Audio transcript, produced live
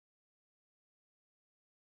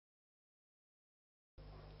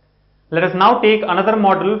Let us now take another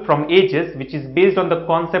model from ages, which is based on the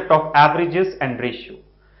concept of averages and ratio.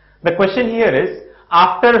 The question here is,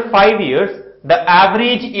 after 5 years, the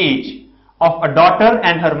average age of a daughter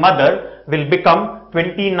and her mother will become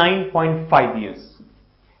 29.5 years.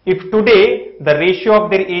 If today the ratio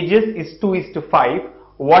of their ages is 2:5,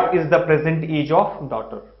 what is the present age of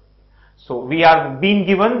daughter? So we are being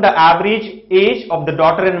given the average age of the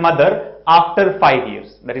daughter and mother after 5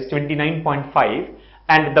 years, that is 29.5,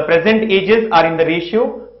 and the present ages are in the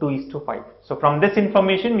ratio 2:5. So from this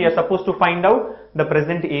information we are supposed to find out the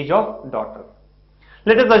present age of daughter.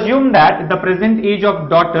 Let us assume that the present age of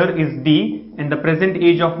daughter is D and the present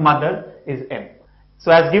age of mother is M.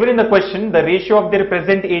 So as given in the question, the ratio of their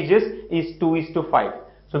present ages is 2:5.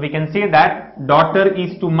 So we can say that daughter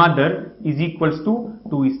is to mother is equals to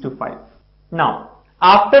 2:5. Now,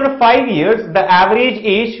 after 5 years, the average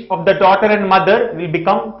age of the daughter and mother will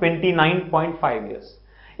become 29.5 years.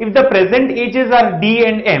 If the present ages are D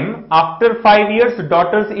and M, after 5 years,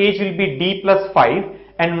 daughter's age will be D plus 5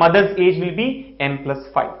 and mother's age will be M plus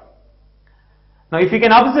 5. Now, if you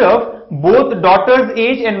can observe, both daughter's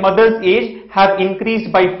age and mother's age have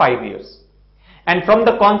increased by 5 years. And from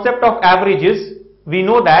the concept of averages, we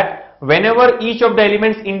know that whenever each of the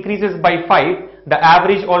elements increases by 5, the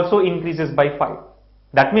average also increases by 5.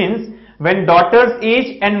 That means when daughter's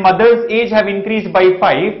age and mother's age have increased by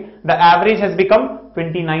 5, the average has become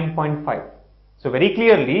 29.5. So very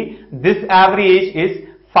clearly, this average is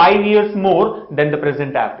 5 years more than the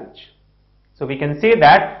present average. So we can say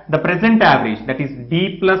that the present average, that is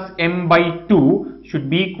D plus M by 2, should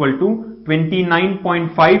be equal to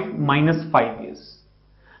 29.5 minus 5 years.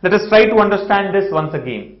 Let us try to understand this once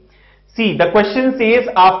again. See, the question says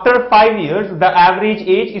after 5 years, the average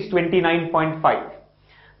age is 29.5.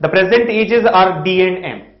 The present ages are D and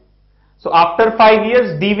M. So after 5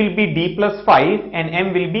 years, D will be D plus 5 and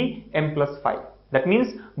M will be M plus 5. That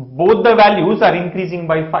means both the values are increasing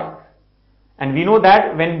by 5. And we know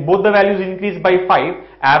that when both the values increase by 5,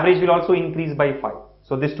 average will also increase by 5.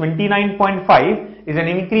 So this 29.5 is an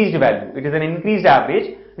increased value. It is an increased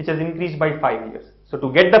average which has increased by 5 years. So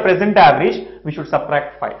to get the present average, we should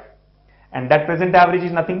subtract 5. And that present average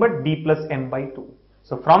is nothing but D plus M by 2.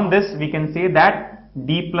 So from this we can say that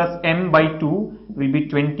D plus M by 2 will be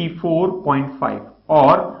 24.5,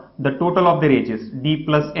 or the total of their ages, D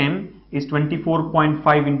plus M, is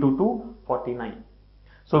 24.5 into 2, 49.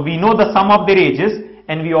 So we know the sum of their ages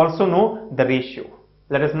and we also know the ratio.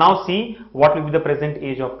 Let us now see what will be the present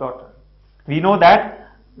age of daughter. We know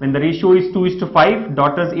that when the ratio is 2:5,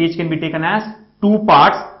 daughter's age can be taken as 2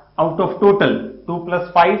 parts out of total 2 plus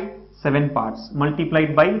 5, 7 parts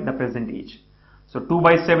multiplied by the present age. So 2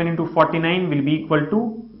 by 7 into 49 will be equal to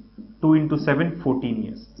 2 into 7, 14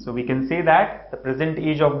 years. So we can say that the present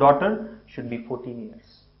age of daughter should be 14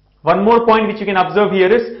 years. One more point which you can observe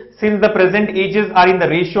here is, since the present ages are in the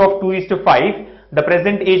ratio of 2:5, the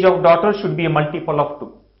present age of daughter should be a multiple of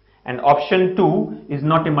 2. And option 2 is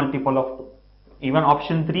not a multiple of 2. Even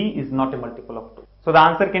option 3 is not a multiple of 2. So the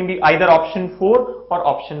answer can be either option 4 or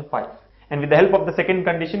option 5. And with the help of the second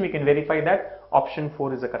condition, we can verify that option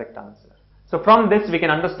 4 is the correct answer. So from this, we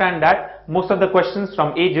can understand that most of the questions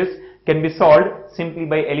from ages can be solved simply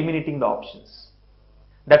by eliminating the options.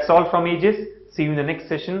 That's all from ages. See you in the next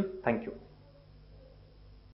session. Thank you.